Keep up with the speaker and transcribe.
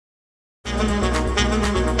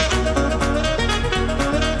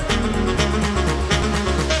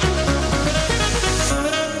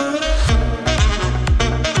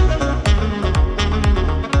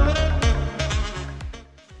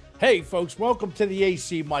Hey folks, welcome to the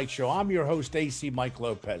ACMike Show. I'm your host, ACMike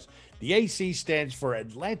Lopez. The AC stands for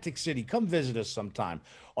Atlantic City. Come visit us sometime.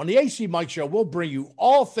 On the ACMike Show, we'll bring you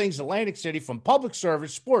all things Atlantic City, from public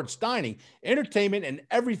service, sports, dining, entertainment, and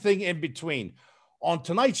everything in between. On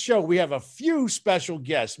tonight's show, we have a few special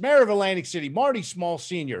guests. Mayor of Atlantic City, Marty Small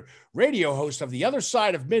Sr., radio host of The Other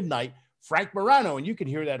Side of Midnight, Frank Morano, and you can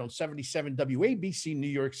hear that on 77 WABC, New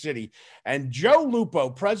York City. And Joe Lupo,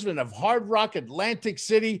 president of Hard Rock Atlantic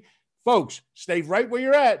City. Folks, stay right where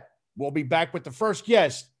you're at. We'll be back with the first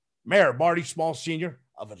guest, Mayor Marty Small Sr.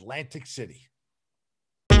 of Atlantic City.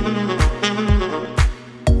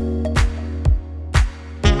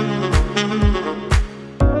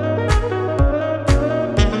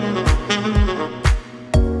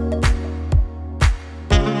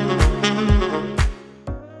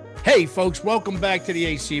 Hey, folks, welcome back to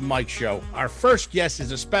the ACMike Show. Our first guest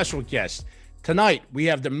is a special guest. Tonight, we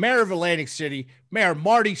have the Mayor of Atlantic City, Mayor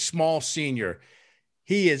Marty Small Sr.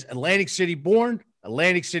 He is Atlantic City born,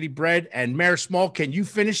 Atlantic City bred, and Mayor Small, can you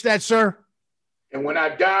finish that, sir? And when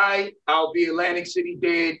I die, I'll be Atlantic City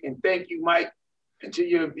dead. And thank you, Mike, and to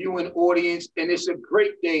your viewing audience. And it's a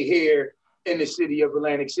great day here in the city of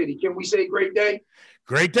Atlantic City. Can we say great day?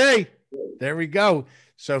 Great day. There we go.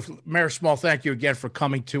 So, Mayor Small, thank you again for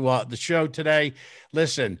coming to the show today.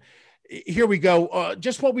 Listen, here we go.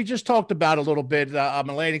 Just what we just talked about a little bit. I'm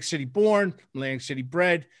Atlantic City born, Atlantic City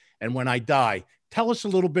bred, and when I die, tell us a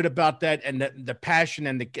little bit about that and the passion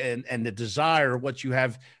and the desire, what you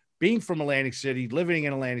have being from Atlantic City, living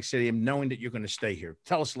in Atlantic City, and knowing that you're going to stay here.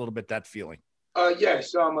 Tell us a little bit that feeling.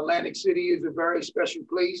 Yes, Atlantic City is a very special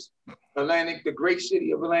place. The great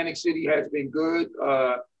city of Atlantic City has been good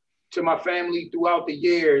to my family throughout the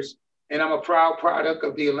years, and I'm a proud product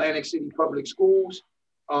of the Atlantic City Public Schools.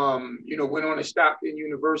 Went on to Stockton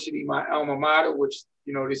University, my alma mater, which,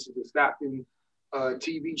 this is the Stockton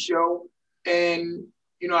TV show. And,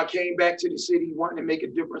 I came back to the city wanting to make a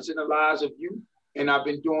difference in the lives of youth. And I've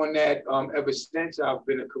been doing that ever since. I've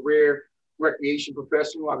been a career recreation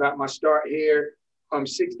professional. I got my start here.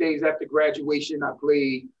 6 days after graduation, I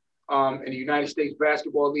played in the United States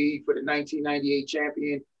Basketball League for the 1998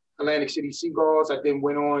 champion Atlantic City Seagulls. I then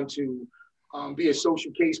went on to be a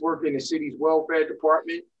social caseworker in the city's welfare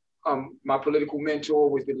department. My political mentor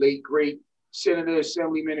was the late, great Senator,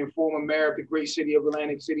 Assemblyman, and former mayor of the great city of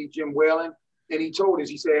Atlantic City, Jim Whalen. And he told us,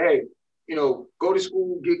 he said, hey, go to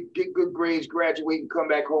school, get good grades, graduate, and come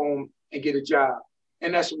back home and get a job.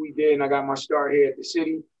 And that's what we did. And I got my start here at the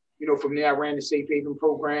city. From there, I ran the Safe Haven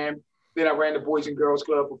program. Then I ran the Boys and Girls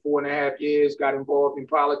Club for 4.5 years, got involved in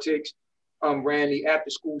politics. Ran the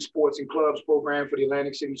after-school sports and clubs program for the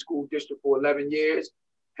Atlantic City School District for 11 years.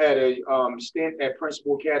 Had a stint at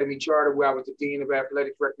Principal Academy Charter, where I was the Dean of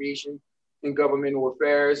Athletics, Recreation, and Governmental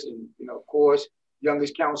Affairs. And, of course,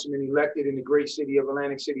 youngest councilman elected in the great city of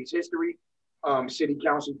Atlantic City's history, city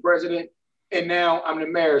council president. And now I'm the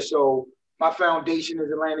mayor. So my foundation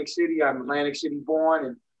is Atlantic City. I'm Atlantic City born,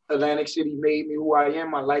 and Atlantic City made me who I am.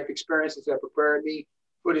 My life experiences have prepared me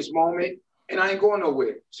for this moment. And I ain't going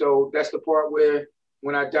nowhere. So that's the part where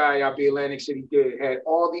when I die, I'll be Atlantic City dead. Had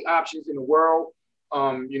all the options in the world,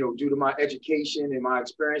 due to my education and my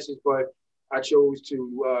experiences, but I chose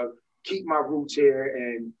to keep my roots here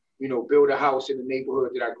and, build a house in the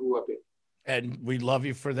neighborhood that I grew up in. And we love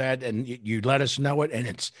you for that. And you let us know it. And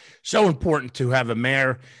it's so important to have a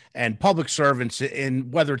mayor and public servants in,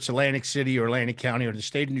 whether it's Atlantic City or Atlantic County or the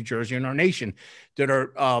state of New Jersey and our nation, that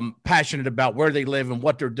are passionate about where they live and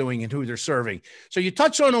what they're doing and who they're serving. So you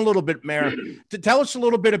touched on a little bit, Mayor, to tell us a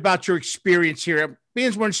little bit about your experience here.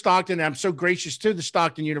 Being we're in Stockton, I'm so gracious to the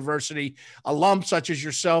Stockton University alums such as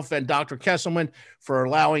yourself and Dr. Kesselman for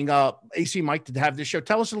allowing ACMike to have this show.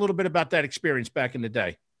 Tell us a little bit about that experience back in the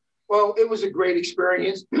day. Well, it was a great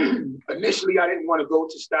experience. Initially, I didn't want to go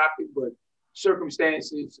to Stockton, but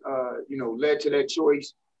circumstances, led to that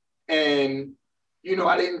choice. And,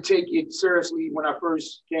 I didn't take it seriously when I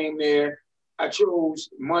first came there. I chose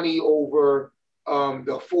money over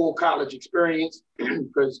the full college experience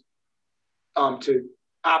because to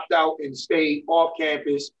opt out and stay off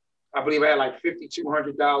campus, I believe I had like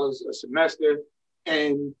 $5,200 a semester.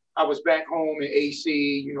 And I was back home in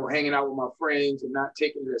AC, hanging out with my friends and not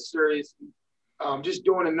taking it as seriously, just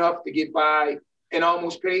doing enough to get by and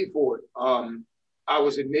almost paid for it. I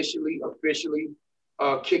was initially officially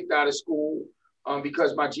kicked out of school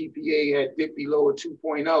because my GPA had dipped below a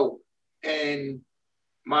 2.0. And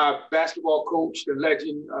my basketball coach, the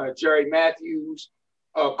legend, Jerry Matthews,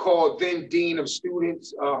 called then Dean of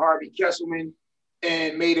Students, Harvey Kesselman,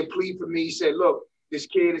 and made a plea for me, said, look, this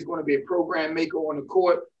kid is going to be a program maker on the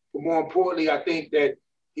court. But more importantly, I think that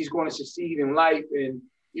he's going to succeed in life. And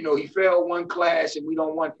he failed one class and we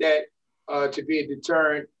don't want that to be a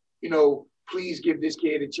deterrent. Please give this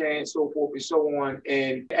kid a chance, so forth and so on.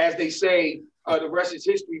 And as they say, the rest is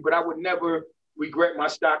history, but I would never regret my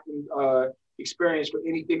Stockton experience for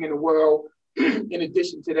anything in the world. In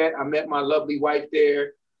addition to that, I met my lovely wife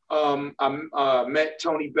there. I met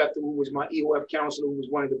Tony Bethel, who was my EOF counselor, who was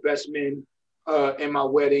one of the best men in my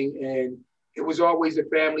wedding. And it was always a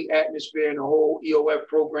family atmosphere in the whole EOF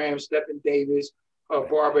program, Stephen Davis,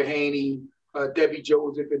 Barbara Haney, Debbie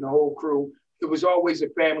Joseph, and the whole crew. It was always a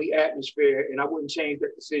family atmosphere, and I wouldn't change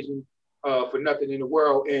that decision for nothing in the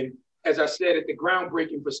world. And as I said at the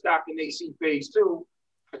groundbreaking for Stockton AC Phase 2,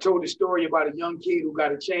 I told the story about a young kid who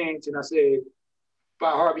got a chance, and I said,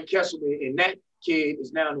 by Harvey Kesselman, and that kid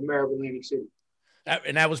is now in the mayor of Atlantic City.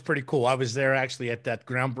 And that was pretty cool. I was there actually at that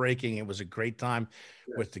groundbreaking. It was a great time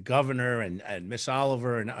with the governor and Miss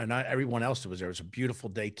Oliver and everyone else that was there. It was a beautiful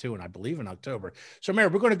day too, and I believe in October. So, Mayor,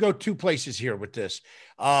 we're going to go two places here with this.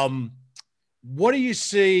 What do you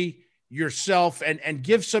see yourself and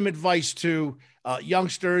give some advice to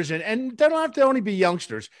youngsters, and they don't have to only be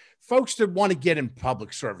youngsters, folks that want to get in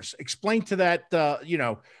public service? Explain to that,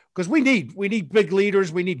 because we need big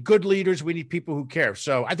leaders, we need good leaders, we need people who care.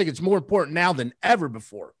 So I think it's more important now than ever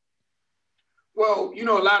before. Well, a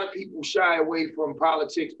lot of people shy away from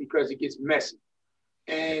politics because it gets messy.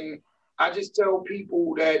 And I just tell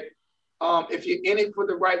people that if you're in it for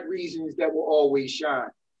the right reasons, that will always shine.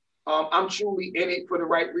 I'm truly in it for the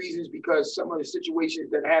right reasons because some of the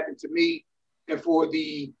situations that happened to me and for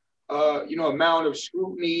the, amount of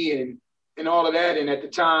scrutiny and all of that. And at the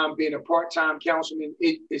time, being a part-time councilman,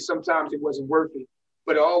 sometimes it wasn't worth it.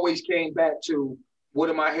 But it always came back to, what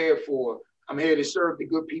am I here for? I'm here to serve the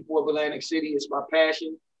good people of Atlantic City. It's my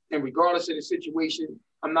passion. And regardless of the situation,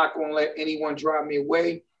 I'm not going to let anyone drive me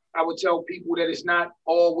away. I would tell people that it's not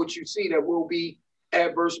all what you see. There will be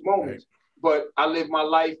adverse moments. But I live my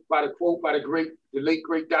life by the quote by the late,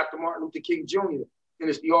 great Dr. Martin Luther King Jr. And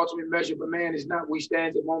it's the ultimate measure of a man is not where he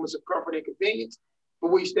stands at moments of comfort and convenience, but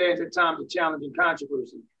where he stands at times of challenge and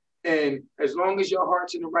controversy. And as long as your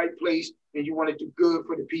heart's in the right place and you want to do good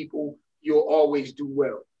for the people, you'll always do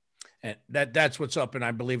well. And that's what's up. And I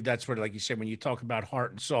believe that's what, like you said, when you talk about heart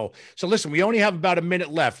and soul. So listen, we only have about a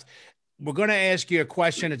minute left. We're going to ask you a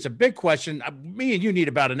question. It's a big question. Me and you need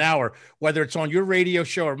about an hour, whether it's on your radio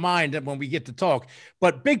show or mine, when we get to talk.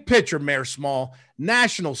 But big picture, Mayor Small,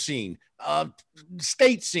 national scene,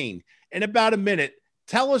 state scene. In about a minute,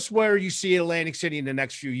 tell us where you see Atlantic City in the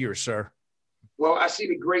next few years, sir. Well, I see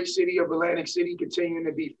the great city of Atlantic City continuing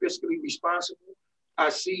to be fiscally responsible. I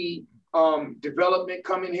see development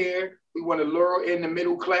coming here. We want to lure in the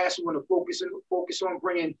middle class. We want to focus on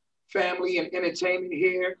bringing family and entertainment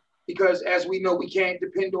here. Because as we know, we can't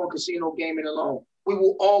depend on casino gaming alone. We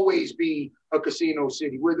will always be a casino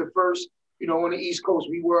city. We're the first, on the East Coast,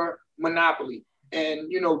 we were monopoly. And,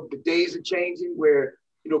 the days are changing where,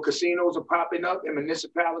 casinos are popping up and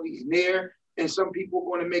municipalities near. And some people are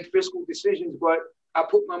going to make fiscal decisions. But I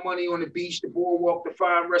put my money on the beach, the boardwalk, the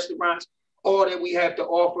fine restaurants, all that we have to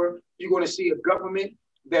offer. You're going to see a government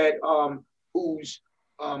that who's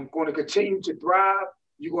going to continue to thrive.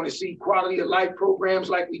 You're going to see quality of life programs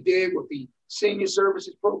like we did with the senior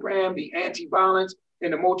services program, the anti-violence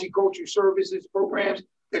and the multicultural services programs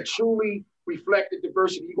that truly reflect the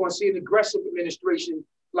diversity. You're going to see an aggressive administration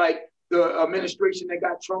like the administration that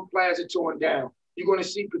got Trump Plaza torn down. You're going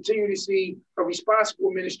to continue to see a responsible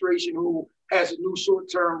administration who has a new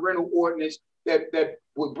short-term rental ordinance that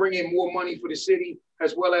will bring in more money for the city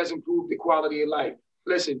as well as improve the quality of life.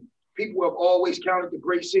 Listen, people have always counted the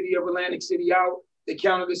great city of Atlantic City out. They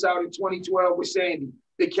counted us out in 2012 with Sandy.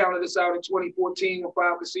 They counted us out in 2014 when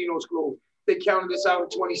 5 casinos closed. They counted us out in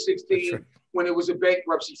 2016 when it was a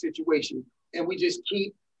bankruptcy situation. And we just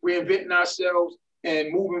keep reinventing ourselves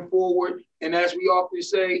and moving forward. And as we often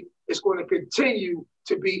say, it's going to continue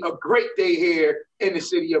to be a great day here in the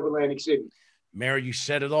city of Atlantic City. Mayor, you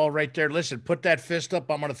said it all right there. Listen, put that fist up.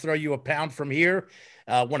 I'm going to throw you a pound from here.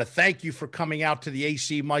 I want to thank you for coming out to the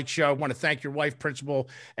ACMike Show. I want to thank your wife, Principal,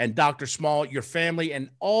 and Dr. Small, your family, and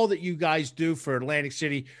all that you guys do for Atlantic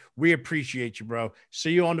City. We appreciate you, bro.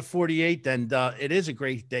 See you on the 48th, and it is a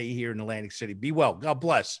great day here in Atlantic City. Be well. God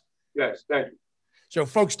bless. Yes, thank you. So,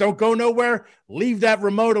 folks, don't go nowhere. Leave that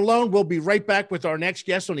remote alone. We'll be right back with our next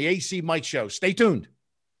guest on the ACMike Show. Stay tuned.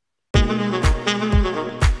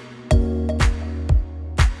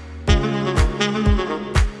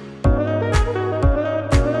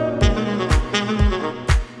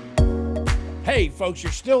 Hey, folks,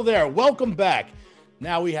 you're still there. Welcome back.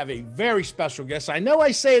 Now we have a very special guest. I know I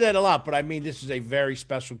say that a lot, but I mean, this is a very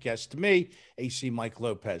special guest to me, ACMike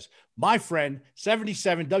Lopez, my friend,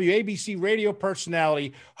 77 WABC radio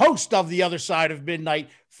personality, host of The Other Side of Midnight,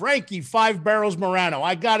 Frankie Five Barrels Morano.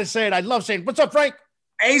 I got to say it. I love saying, what's up, Frank?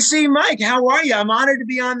 ACMike, how are you? I'm honored to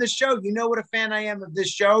be on the show. You know what a fan I am of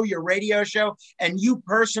this show, your radio show, and you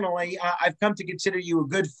personally. I've come to consider you a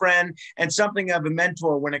good friend and something of a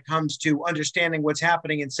mentor when it comes to understanding what's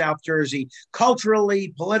happening in South Jersey,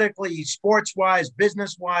 culturally, politically, sports-wise,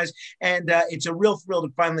 business-wise, and it's a real thrill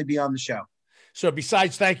to finally be on the show. So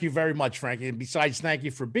besides, thank you very much, Frankie. And besides, thank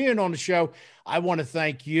you for being on the show. I want to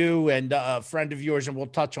thank you and a friend of yours, and we'll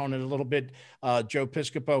touch on it a little bit, Joe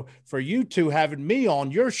Piscopo, for you two having me on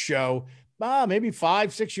your show maybe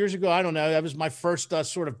 5-6 years ago. I don't know. That was my first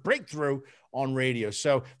sort of breakthrough on radio.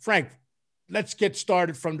 So, Frank, let's get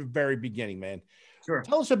started from the very beginning, man. Sure.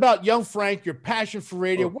 Tell us about young Frank, your passion for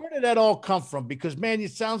radio. Where did that all come from? Because, man,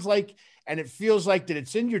 it sounds like and it feels like that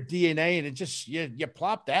it's in your DNA and it just, you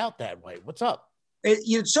plopped out that way. What's up?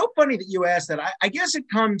 It's so funny that you asked that. I guess it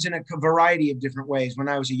comes in a variety of different ways when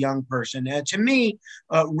I was a young person. To me,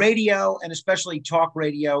 radio, and especially talk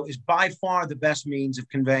radio, is by far the best means of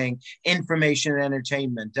conveying information and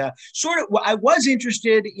entertainment. I was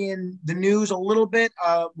interested in the news a little bit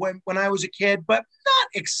when I was a kid, but not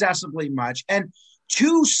excessively much. And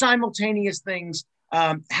two simultaneous things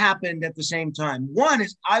happened at the same time. One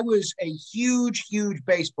is I was a huge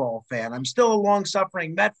baseball fan. I'm still a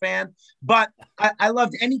long-suffering Met fan, but I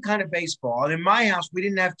loved any kind of baseball. And in my house, we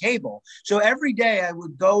didn't have cable. So every day I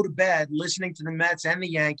would go to bed listening to the Mets and the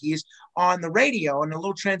Yankees on the radio, on a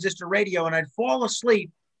little transistor radio, and I'd fall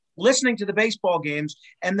asleep listening to the baseball games.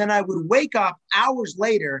 And then I would wake up hours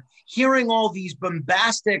later hearing all these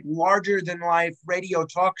bombastic, larger-than-life radio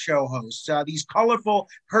talk show hosts, these colorful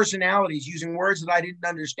personalities using words that I didn't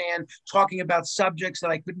understand, talking about subjects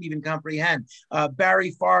that I couldn't even comprehend.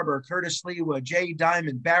 Barry Farber, Curtis Lewa, Jay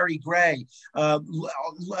Diamond, Barry Gray, a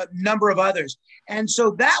number of others. And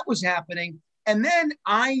so that was happening. And then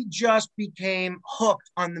I just became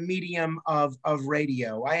hooked on the medium of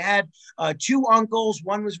radio. I had two uncles.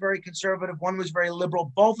 One was very conservative. One was very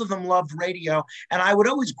liberal. Both of them loved radio. And I would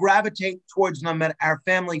always gravitate towards them at our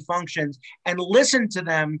family functions and listen to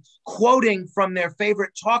them quoting from their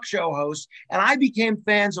favorite talk show hosts. And I became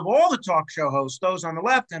fans of all the talk show hosts, those on the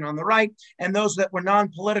left and on the right, and those that were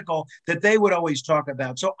non-political that they would always talk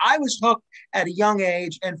about. So I was hooked at a young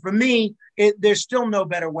age. And for me, there's still no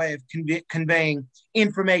better way of conveying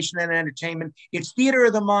information and entertainment. It's theater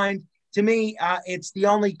of the mind. To me, it's the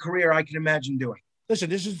only career I can imagine doing. Listen,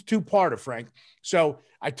 this is a two-parter, Frank. So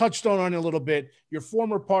I touched on it a little bit. Your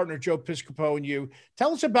former partner, Joe Piscopo, and you.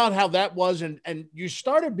 Tell us about how that was. And you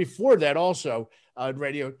started before that also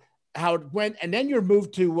radio, how it went. And then you're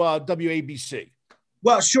moved to WABC.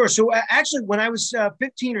 Well, sure. So actually, when I was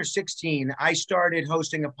 15 or 16, I started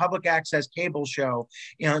hosting a public access cable show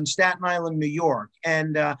in Staten Island, New York.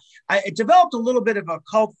 And it developed a little bit of a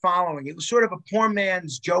cult following. It was sort of a poor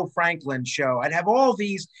man's Joe Franklin show. I'd have all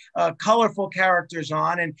these colorful characters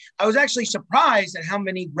on. And I was actually surprised at how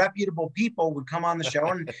many reputable people would come on the show.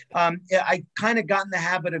 And I kind of got in the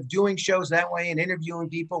habit of doing shows that way and interviewing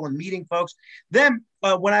people and meeting folks. Then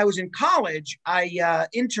when I was in college, I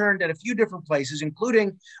interned at a few different places, including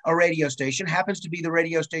a radio station. Happens to be the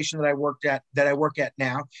radio station that I work at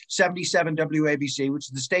now, 77 WABC, which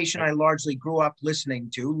is the station I largely grew up listening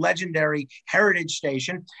to, legendary heritage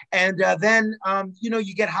station. And then,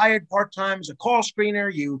 you get hired part-time as a call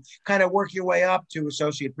screener. You kind of work your way up to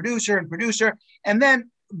associate producer. And then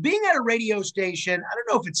being at a radio station, I don't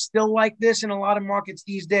know if it's still like this in a lot of markets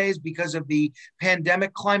these days because of the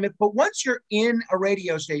pandemic climate, but once you're in a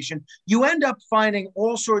radio station, you end up finding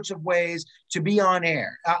all sorts of ways to be on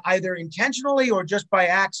air, either intentionally or just by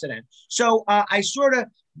accident. So I sort of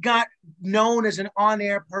got known as an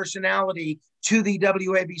on-air personality to the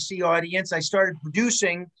WABC audience. I started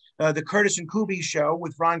producing the Curtis and Kuby show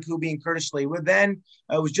with Ron Kuby and Curtis Lewa. Then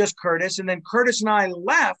it was just Curtis. And then Curtis and I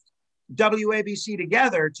left WABC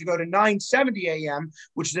together to go to 970 AM,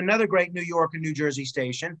 which is another great New York and New Jersey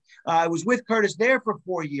station. I was with Curtis there for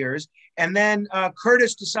 4 years. And then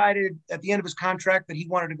Curtis decided at the end of his contract that he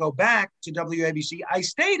wanted to go back to WABC. I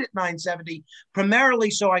stayed at 970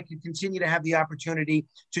 primarily so I could continue to have the opportunity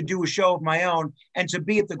to do a show of my own and to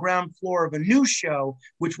be at the ground floor of a new show,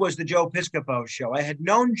 which was the Joe Piscopo show. I had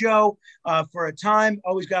known Joe for a time,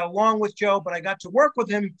 always got along with Joe, but I got to work with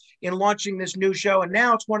him in launching this new show. And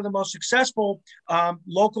now it's one of the most successful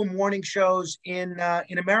local morning shows in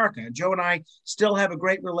America. Joe and I still have a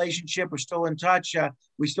great relationship. We're still in touch.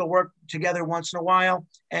 We still work together once in a while,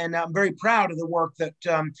 and I'm very proud of the work that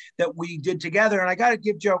we did together. And I got to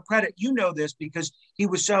give Joe credit. You know this because he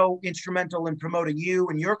was so instrumental in promoting you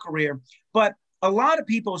and your career. But a lot of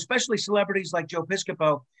people, especially celebrities like Joe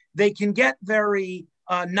Piscopo, they can get very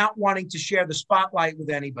not wanting to share the spotlight with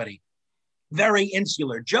anybody. Very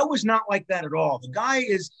insular. Joe was not like that at all. The guy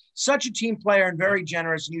is such a team player and very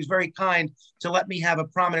generous, and he was very kind to let me have a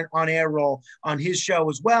prominent on-air role on his show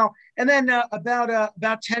as well. And then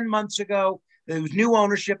about 10 months ago, there was new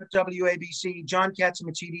ownership at WABC. John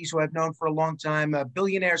Catsimatidis, who I've known for a long time, a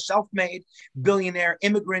billionaire, self-made billionaire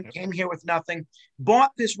immigrant, came here with nothing,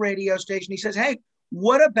 bought this radio station. He says, hey,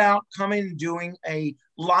 what about coming and doing a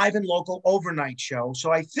live and local overnight show?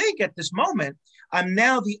 So I think at this moment, I'm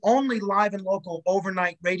now the only live and local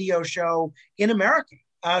overnight radio show in America.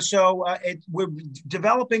 We're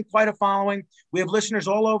developing quite a following. We have listeners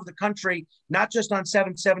all over the country, not just on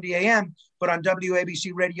 770 AM, but on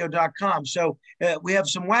WABCradio.com. So we have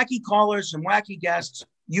some wacky callers, some wacky guests.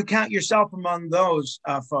 You count yourself among those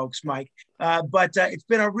folks, Mike. But it's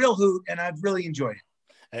been a real hoot, and I've really enjoyed it.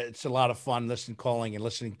 It's a lot of fun calling and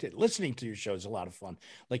listening to your show is a lot of fun,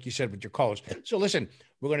 like you said, with your callers. So listen,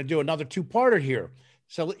 we're going to do another two-parter here.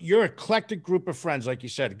 So your eclectic group of friends, like you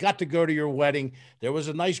said, got to go to your wedding. There was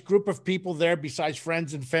a nice group of people there besides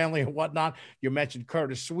friends and family and whatnot. You mentioned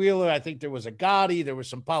Curtis Wheeler. I think there was a Gotti. There were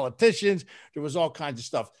some politicians. There was all kinds of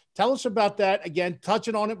stuff. Tell us about that. Again,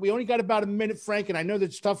 touching on it. We only got about a minute, Frank, and I know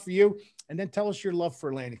that's tough for you. And then tell us your love for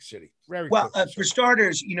Atlantic City. Very well, for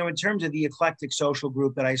starters, in terms of the eclectic social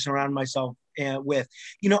group that I surround myself with,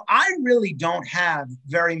 I really don't have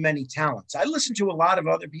very many talents. I listen to a lot of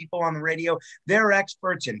other people on the radio. They're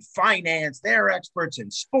experts in finance. They're experts in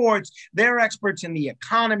sports. They're experts in the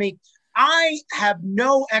economy. I have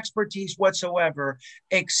no expertise whatsoever,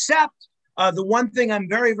 except the one thing I'm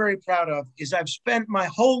very, very proud of is I've spent my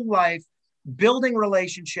whole life building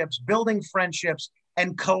relationships, building friendships,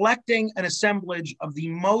 and collecting an assemblage of the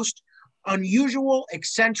most unusual,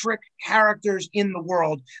 eccentric characters in the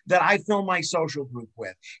world that I fill my social group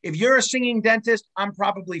with. If you're a singing dentist, I'm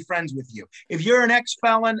probably friends with you. If you're an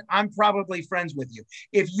ex-felon, I'm probably friends with you.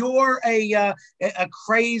 If you're a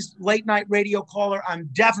crazed late night radio caller, I'm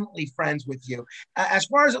definitely friends with you. As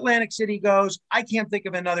far as Atlantic City goes, I can't think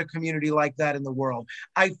of another community like that in the world.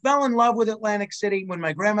 I fell in love with Atlantic City when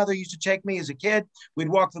my grandmother used to take me as a kid. We'd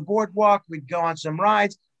walk the boardwalk, we'd go on some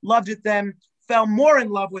rides, loved it then. Fell more in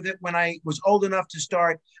love with it when I was old enough to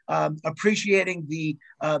start appreciating the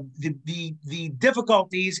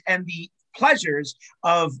difficulties and the pleasures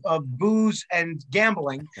of booze and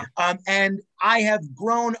gambling. And I have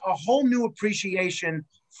grown a whole new appreciation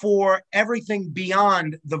for everything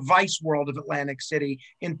beyond the vice world of Atlantic City,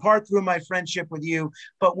 in part through my friendship with you.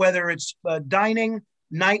 But whether it's dining,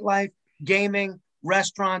 nightlife, gaming,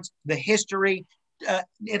 restaurants, the history,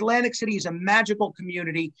 Atlantic City is a magical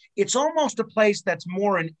community. It's almost a place that's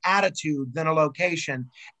more an attitude than a location.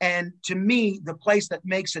 And to me, the place that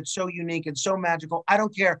makes it so unique and so magical, I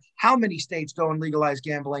don't care how many states go and legalize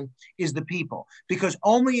gambling, is the people. Because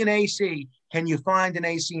only in AC can you find an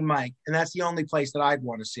ACMike. And that's the only place that I'd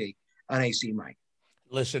want to see an ACMike.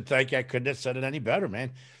 Listen, thank you. I couldn't have said it any better,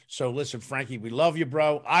 man. So listen, Frankie, we love you,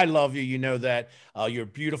 bro. I love you. You know that. Your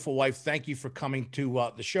beautiful wife. Thank you for coming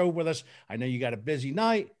to the show with us. I know you got a busy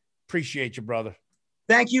night. Appreciate you, brother.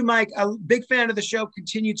 Thank you, Mike. A big fan of the show.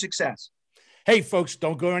 Continued success. Hey, folks,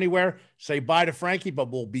 don't go anywhere. Say bye to Frankie,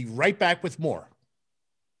 but we'll be right back with more.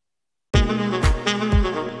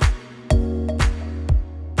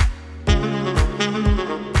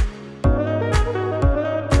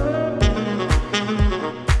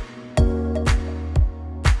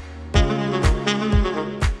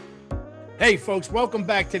 Hey, folks, welcome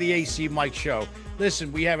back to the ACMike Show.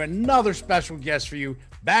 Listen, we have another special guest for you,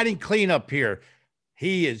 batting cleanup here.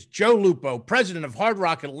 He is Joe Lupo, president of Hard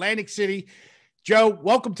Rock Atlantic City. Joe,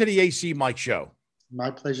 welcome to the ACMike Show. My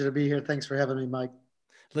pleasure to be here. Thanks for having me, Mike.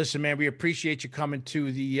 Listen, man, we appreciate you coming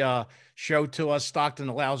to the show to us. Stockton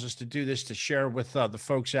allows us to do this, to share with the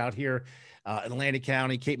folks out here, Atlantic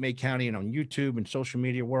County, Cape May County, and on YouTube and social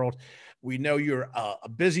media world. We know you're a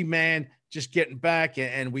busy man, just getting back,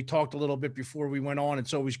 and we talked a little bit before we went on.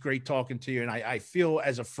 It's always great talking to you, and I feel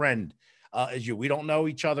as a friend as you. We don't know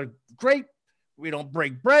each other great. We don't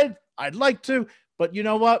break bread. I'd like to, but you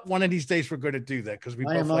know what? One of these days we're going to do that, because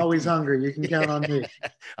I am always hungry. You can count on me.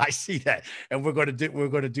 I see that, and we're going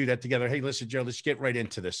to do that together. Hey, listen, Joe, let's get right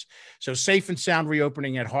into this. So, safe and sound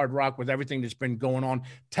reopening at Hard Rock with everything that's been going on.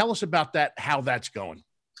 Tell us about that. How that's going.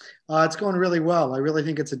 It's going really well. I really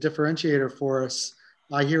think it's a differentiator for us.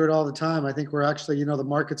 I hear it all the time. I think we're actually, the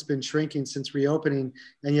market's been shrinking since reopening,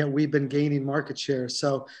 and yet we've been gaining market share.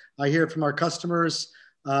 So I hear it from our customers.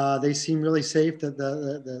 They seem really safe that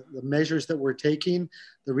the measures that we're taking,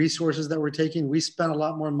 the resources that we're taking, we spent a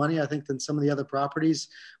lot more money, I think, than some of the other properties.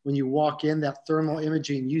 When you walk in, that thermal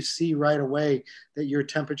imaging, you see right away that your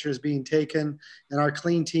temperature is being taken. And our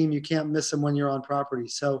clean team, you can't miss them when you're on property.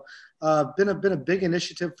 So been a big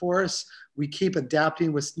initiative for us. We keep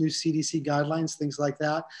adapting with new CDC guidelines, things like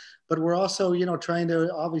that. But we're also, trying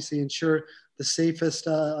to obviously ensure the safest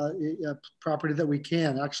property that we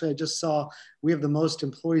can. Actually, I just saw we have the most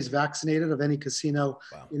employees vaccinated of any casino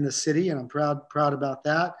in the city, and I'm proud about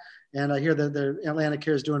that. And I hear that the Atlantic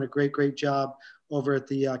Care is doing a great job over at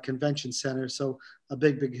the convention center. So a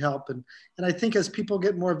big help. And I think as people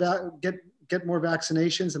get more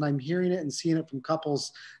vaccinations, and I'm hearing it and seeing it from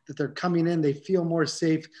couples that they're coming in, they feel more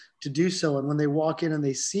safe to do so. And when they walk in and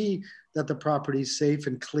they see that the property is safe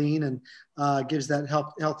and clean and gives that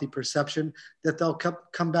healthy perception, that they'll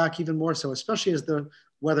come back even more so, especially as the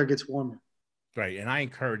weather gets warmer. Right. And I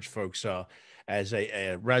encourage folks as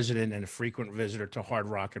a resident and a frequent visitor to Hard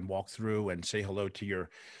Rock and walk through and say hello to your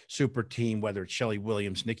super team, whether it's Shelly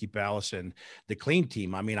Williams, Nikki Ballas, and the clean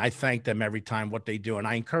team. I mean, I thank them every time what they do. And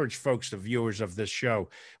I encourage folks, the viewers of this show,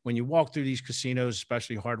 when you walk through these casinos,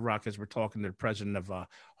 especially Hard Rock, as we're talking to the president of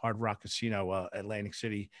Hard Rock Casino, Atlantic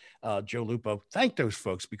City, Joe Lupo, thank those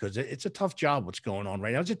folks, because it's a tough job what's going on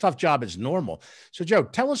right now. It's a tough job as normal. So Joe,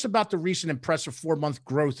 tell us about the recent impressive 4-month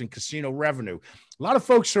growth in casino revenue. A lot of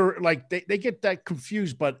folks are like, they get that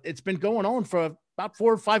confused, but it's been going on for about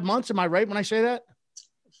 4 or 5 months. Am I right when I say that?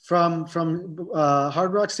 From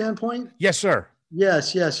Hard Rock standpoint? Yes, sir.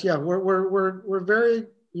 Yes. Yeah. We're very,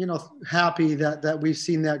 happy that we've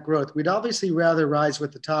seen that growth. We'd obviously rather rise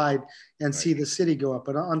with the tide and see the city go up.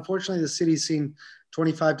 But unfortunately, the city's seen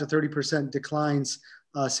 25 to 30% declines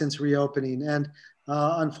since reopening. And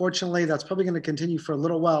unfortunately, that's probably going to continue for a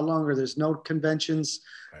little while longer. There's no conventions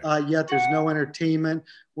yet. There's no entertainment.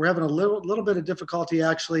 We're having a little bit of difficulty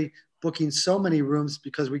actually booking so many rooms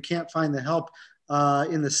because we can't find the help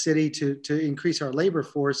in the city to increase our labor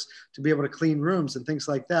force to be able to clean rooms and things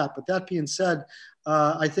like that. But that being said,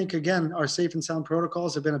 I think, again, our safe and sound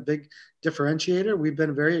protocols have been a big differentiator. We've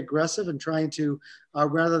been very aggressive in trying to,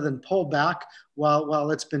 rather than pull back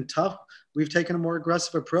while it's been tough, we've taken a more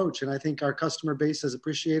aggressive approach. And I think our customer base has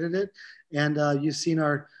appreciated it. And you've seen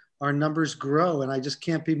our numbers grow. And I just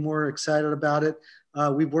can't be more excited about it.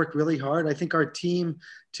 We've worked really hard. I think our team,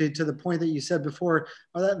 to the point that you said before,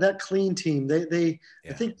 that clean team,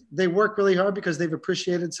 I think they work really hard because they've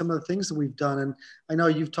appreciated some of the things that we've done. And I know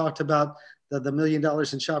you've talked about the $1 million in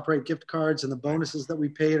ShopRite gift cards and the bonuses that we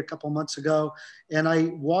paid a couple months ago. And I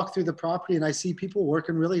walk through the property and I see people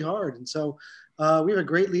working really hard. And so we have a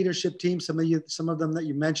great leadership team, some of them that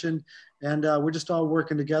you mentioned, and we're just all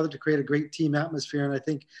working together to create a great team atmosphere. And I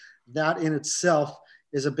think that in itself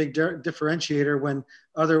is a big differentiator when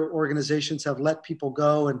other organizations have let people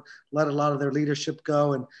go and let a lot of their leadership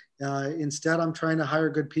go. And instead, I'm trying to hire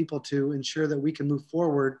good people to ensure that we can move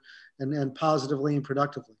forward and positively and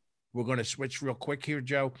productively. We're going to switch real quick here,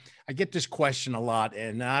 Joe. I get this question a lot,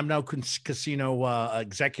 and I'm no casino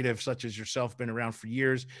executive such as yourself, been around for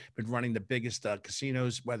years, been running the biggest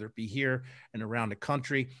casinos, whether it be here and around the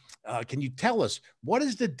country. Can you tell us what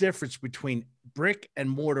is the difference between brick and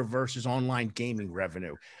mortar versus online gaming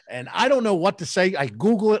revenue? And I don't know what to say. I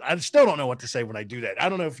Google it. I still don't know what to say when I do that. I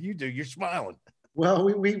don't know if you do. You're smiling. Well,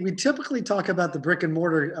 we typically talk about the brick and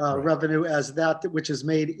mortar revenue as that which is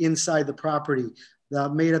made inside the property.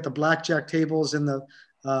 Made at the blackjack tables and the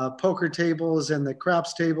poker tables and the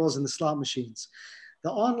craps tables and the slot machines.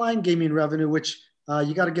 The online gaming revenue, which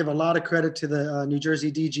you got to give a lot of credit to the New Jersey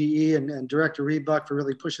DGE and Director Rebuck for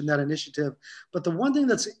really pushing that initiative. But the one thing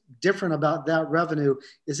that's different about that revenue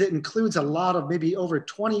is it includes a lot of maybe over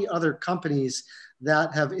 20 other companies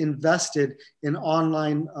that have invested in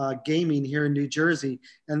online gaming here in New Jersey.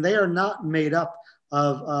 And they are not made up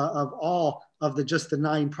of all of just the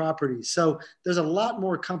 9 properties. So there's a lot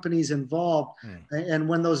more companies involved. And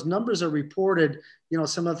when those numbers are reported,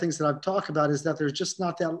 some of the things that I've talked about is that there's just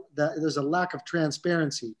not that there's a lack of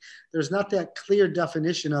transparency. There's not that clear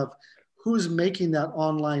definition of who's making that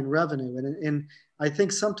online revenue. And I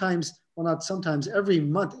think sometimes, well, not sometimes, every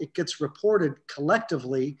month it gets reported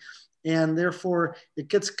collectively, and therefore it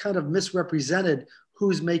gets kind of misrepresented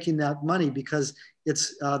who's making that money, because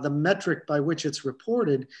it's the metric by which it's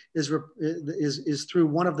reported is through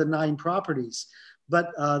one of the 9 properties. but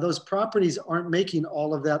those properties aren't making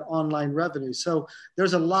all of that online revenue. So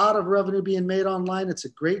there's a lot of revenue being made online. It's a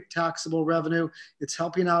great taxable revenue. It's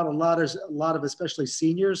helping out a lot of especially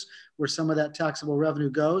seniors where some of that taxable revenue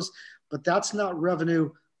goes, but that's not revenue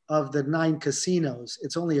of the 9 casinos.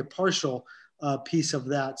 It's only a partial piece of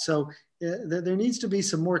that. So there needs to be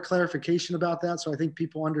some more clarification about that. So I think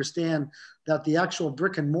people understand that the actual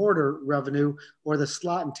brick and mortar revenue or the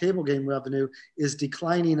slot and table game revenue is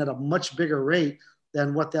declining at a much bigger rate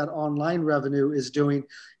than what that online revenue is doing.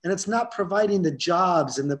 And it's not providing the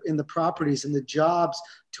jobs in the properties and the jobs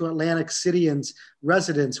to Atlantic Cityans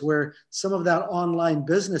residents, where some of that online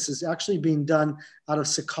business is actually being done out of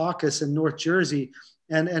Secaucus in North Jersey.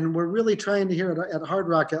 And we're really trying to, here at Hard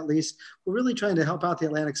Rock at least, we're really trying to help out the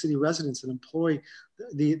Atlantic City residents and employ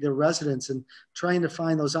the residents and trying to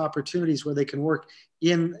find those opportunities where they can work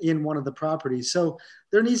in one of the properties. So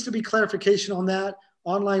there needs to be clarification on that.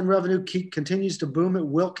 Online revenue continues to boom. It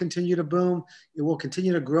will continue to boom. It will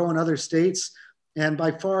continue to grow in other states. And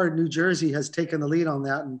by far, New Jersey has taken the lead on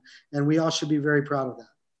that. And we all should be very proud of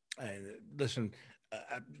that. Listen,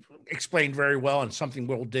 explained very well, and something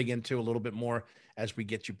we'll dig into a little bit more as we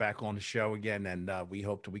get you back on the show again. And we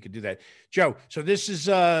hope that we could do that. Joe, so this is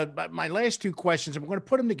my last 2 questions. I'm going to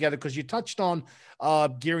put them together because you touched on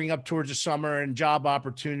gearing up towards the summer and job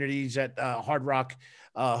opportunities at Hard Rock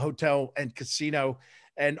Hotel and Casino.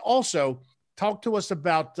 And also talk to us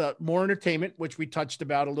about more entertainment, which we touched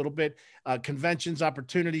about a little bit, conventions,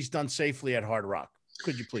 opportunities done safely at Hard Rock.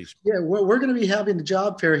 Could you please? Yeah, we're going to be having a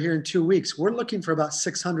job fair here in 2 weeks. We're looking for about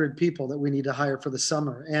 600 people that we need to hire for the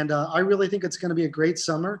summer. And I really think it's going to be a great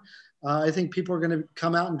summer. I think people are going to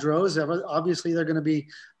come out in droves. Obviously, they're going to be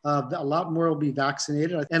a lot more will be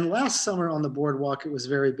vaccinated. And last summer on the boardwalk, it was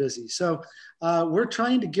very busy. So we're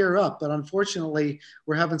trying to gear up, but unfortunately,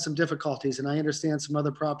 we're having some difficulties. And I understand some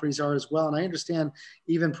other properties are as well. And I understand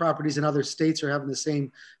even properties in other states are having the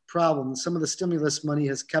same problem. Some of the stimulus money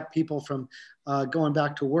has kept people from going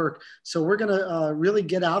back to work. So we're going to really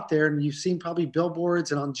get out there. And you've seen probably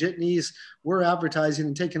billboards and on jitneys, we're advertising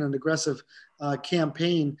and taking an aggressive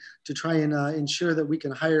campaign to try and ensure that we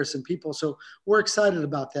can hire some people. So we're excited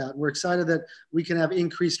about that. We're excited that we can have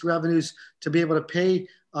increased revenues to be able to pay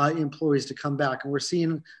employees to come back. And we're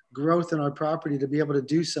seeing growth in our property to be able to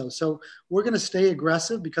do so. So we're going to stay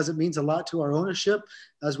aggressive because it means a lot to our ownership.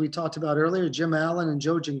 As we talked about earlier, Jim Allen and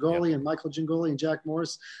Joe Gingoli and Michael Gingoli and Jack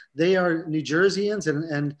Morris, they are New Jerseyans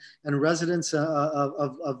and residents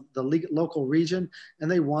of the local region,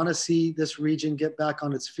 and they want to see this region get back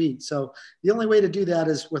on its feet. So the only way to do that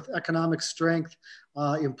is with economic strength,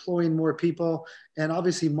 employing more people, and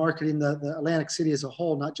obviously marketing the Atlantic City as a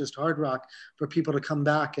whole, not just Hard Rock, for people to come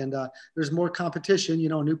back. And there's more competition. You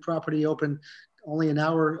know, new property opened only an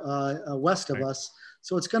hour west of us.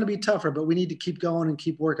 So it's going to be tougher, but we need to keep going and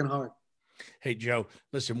keep working hard. Hey, Joe,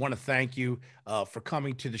 listen, want to thank you for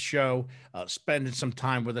coming to the show, spending some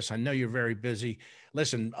time with us. I know you're very busy.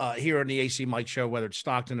 Listen, here on the ACMike Show, whether it's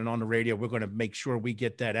Stockton and on the radio, we're going to make sure we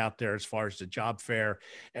get that out there as far as the job fair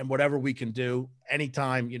and whatever we can do.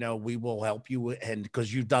 Anytime, you know, we will help you, and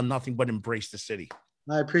because you've done nothing but embrace the city.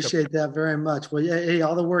 I appreciate that very much. Well, hey,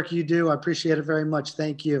 all the work you do, I appreciate it very much.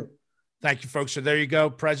 Thank you. Thank you, folks. So there you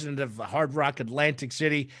go. President of Hard Rock Atlantic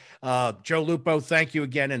City, Joe Lupo, thank you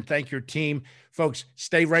again, and thank your team. Folks,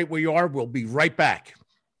 stay right where you are. We'll be right back.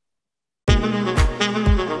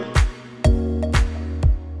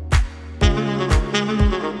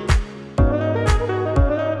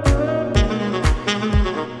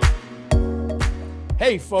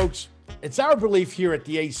 Hey, folks, it's our belief here at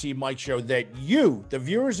the ACMike Show that you, the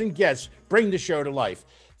viewers and guests, bring the show to life.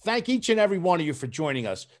 Thank each and every one of you for joining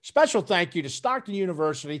us. Special thank you to Stockton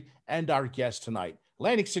University and our guest tonight,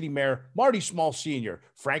 Atlantic City Mayor Marty Small Sr.,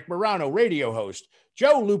 Frank Morano, radio host,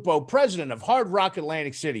 Joe Lupo, president of Hard Rock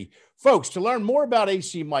Atlantic City. Folks, to learn more about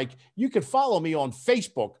ACMike, you can follow me on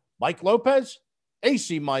Facebook, Mike Lopez,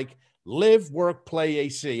 ACMike, Live, Work, Play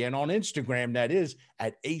AC, and on Instagram, that is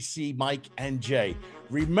at ACMikeNJ.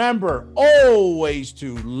 Remember always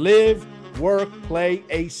to live, work, play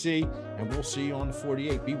AC, and we'll see you on the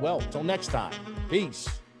 48. Be well. Till next time. Peace.